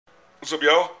What's up,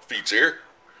 y'all? Feets here.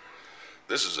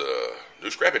 This is a new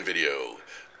scrapping video.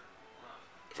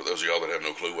 For those of y'all that have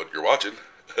no clue what you're watching,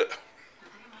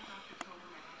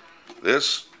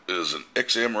 this is an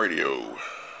XM radio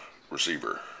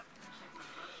receiver.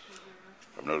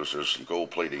 I've noticed there's some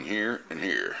gold plating here and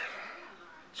here.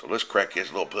 So let's crack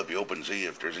this little puppy open and see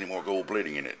if there's any more gold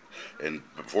plating in it. And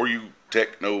before you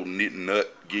techno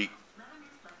nut geek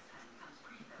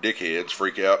dickheads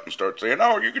freak out and start saying,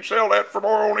 oh, you can sell that for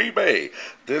more on eBay,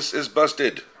 this is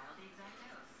busted.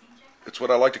 It's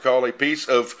what I like to call a piece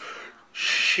of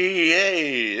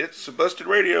hey, it's a busted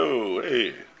radio.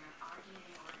 Hey.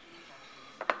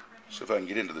 See if I can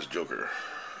get into this joker.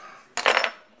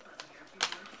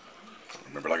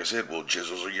 Remember, like I said, well,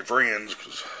 chisels are your friends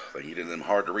because they can get in them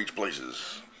hard to reach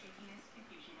places.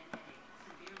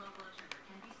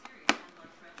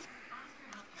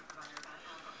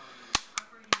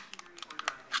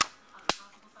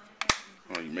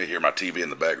 Well, you may hear my TV in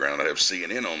the background. I have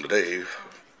CNN on today.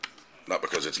 Not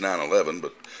because it's 9/11,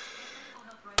 but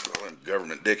all them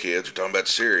government dickheads are talking about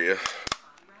Syria.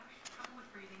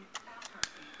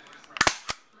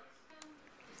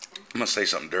 I'm going to say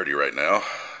something dirty right now.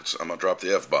 I'm going to drop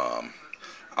the F-bomb.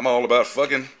 I'm all about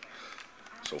fucking,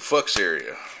 so fuck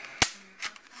Syria.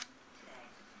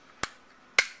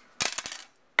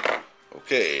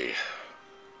 Okay,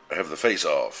 I have the face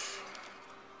off.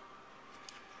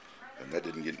 And that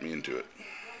didn't get me into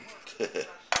it.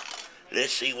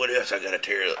 Let's see what else I gotta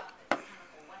tear up.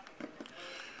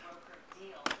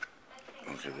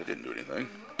 Okay, that didn't do anything.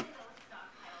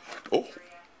 Oh,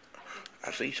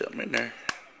 I see something in there.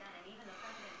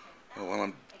 Well, while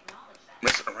I'm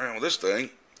messing around with this thing,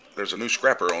 there's a new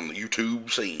scrapper on the YouTube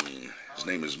scene. His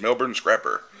name is Melbourne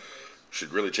Scrapper.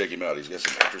 Should really check him out. He's got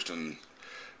some interesting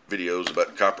videos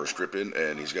about copper stripping,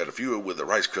 and he's got a few with a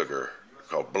rice cooker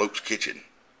called Bloke's Kitchen.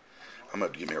 I'm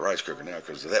going to give me a rice cooker now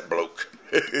because of that bloke.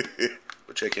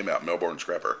 But check him out, Melbourne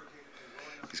Scrapper.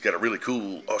 He's got a really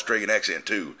cool Australian accent,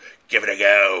 too. Give it a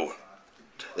go.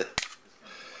 Okay,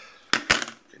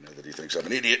 now that he thinks I'm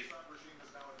an idiot,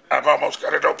 I've almost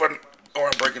got it open, or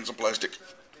I'm breaking some plastic.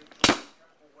 I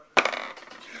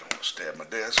don't want to stab my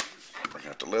desk. Bring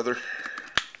out the leather.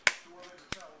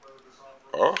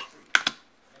 Oh,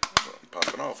 I'm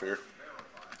popping off here.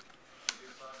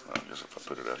 I guess if I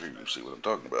put it out here, you can see what I'm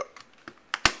talking about.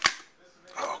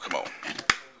 Oh, come on.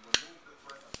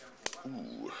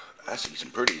 Ooh, I see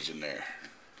some pretties in there.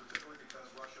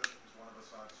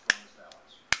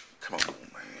 Come on,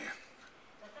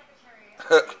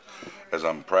 man. As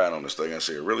I'm prying on this thing, I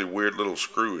see a really weird little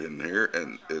screw in here,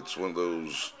 and it's one of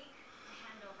those,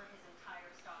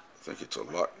 I think it's a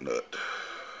lock nut,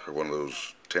 or one of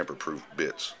those tamper-proof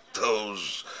bits.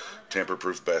 Those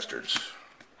tamper-proof bastards.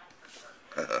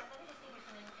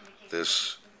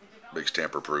 This makes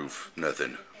tamper-proof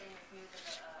nothing.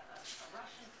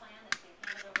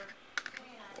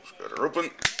 Let's got her open.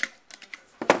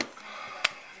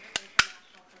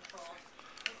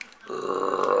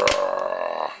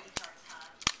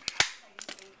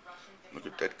 Look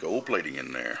at that gold plating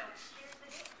in there.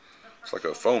 It's like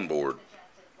a phone board.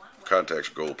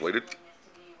 Contacts are gold plated.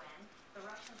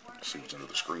 Let's see what's under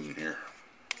the screen here.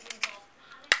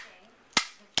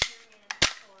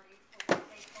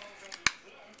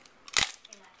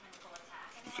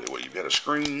 Okay, well, you've got a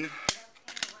screen.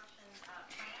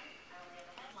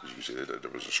 As you can see,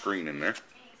 there was a screen in there.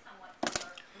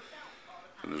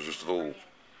 And there's just a little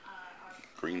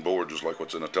green board, just like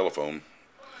what's in a telephone.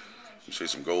 You see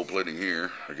some gold plating here.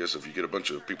 I guess if you get a bunch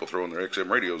of people throwing their XM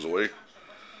radios away,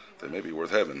 they may be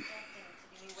worth having.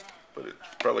 But it's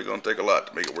probably going to take a lot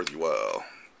to make it worth your while.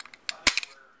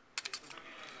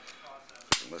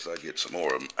 Unless I get some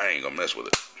more of them, I ain't going to mess with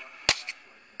it.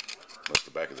 Unless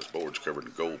the back of this board's covered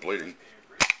in gold plating.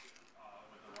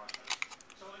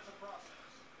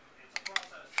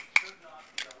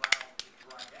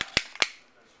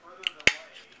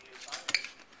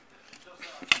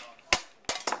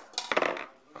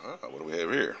 What do we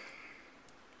have here?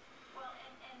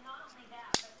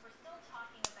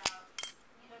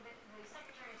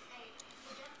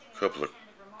 A couple of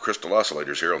crystal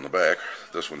oscillators here on the back.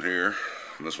 This one here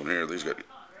and this one here.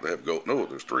 They have gold. No,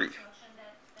 there's three.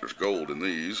 There's gold in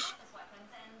these.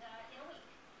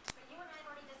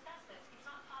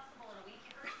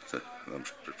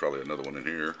 There's probably another one in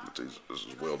here. This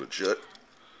is welded shut.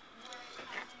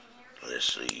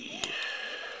 Let's see.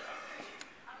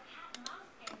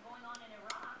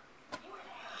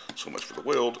 So much for the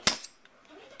weld.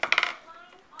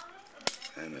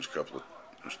 And there's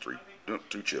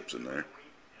two chips in there.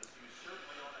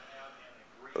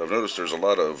 But I've noticed there's a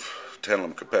lot of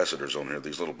tantalum capacitors on here,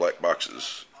 these little black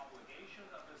boxes.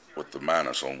 with the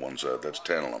minus on one side. That's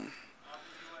tantalum.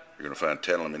 You're going to find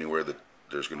tantalum anywhere that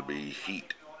there's going to be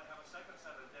heat,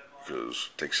 because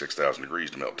it takes 6,000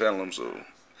 degrees to melt tantalum, so you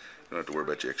don't have to worry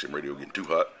about your XM radio getting too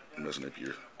hot and messing up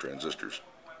your transistors.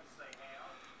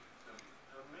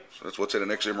 So that's what's in an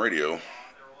XM radio.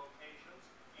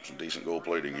 Some decent gold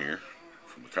plating here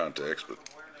from the contacts, but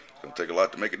it's going to take a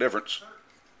lot to make a difference.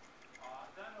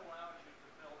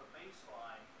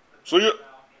 See ya!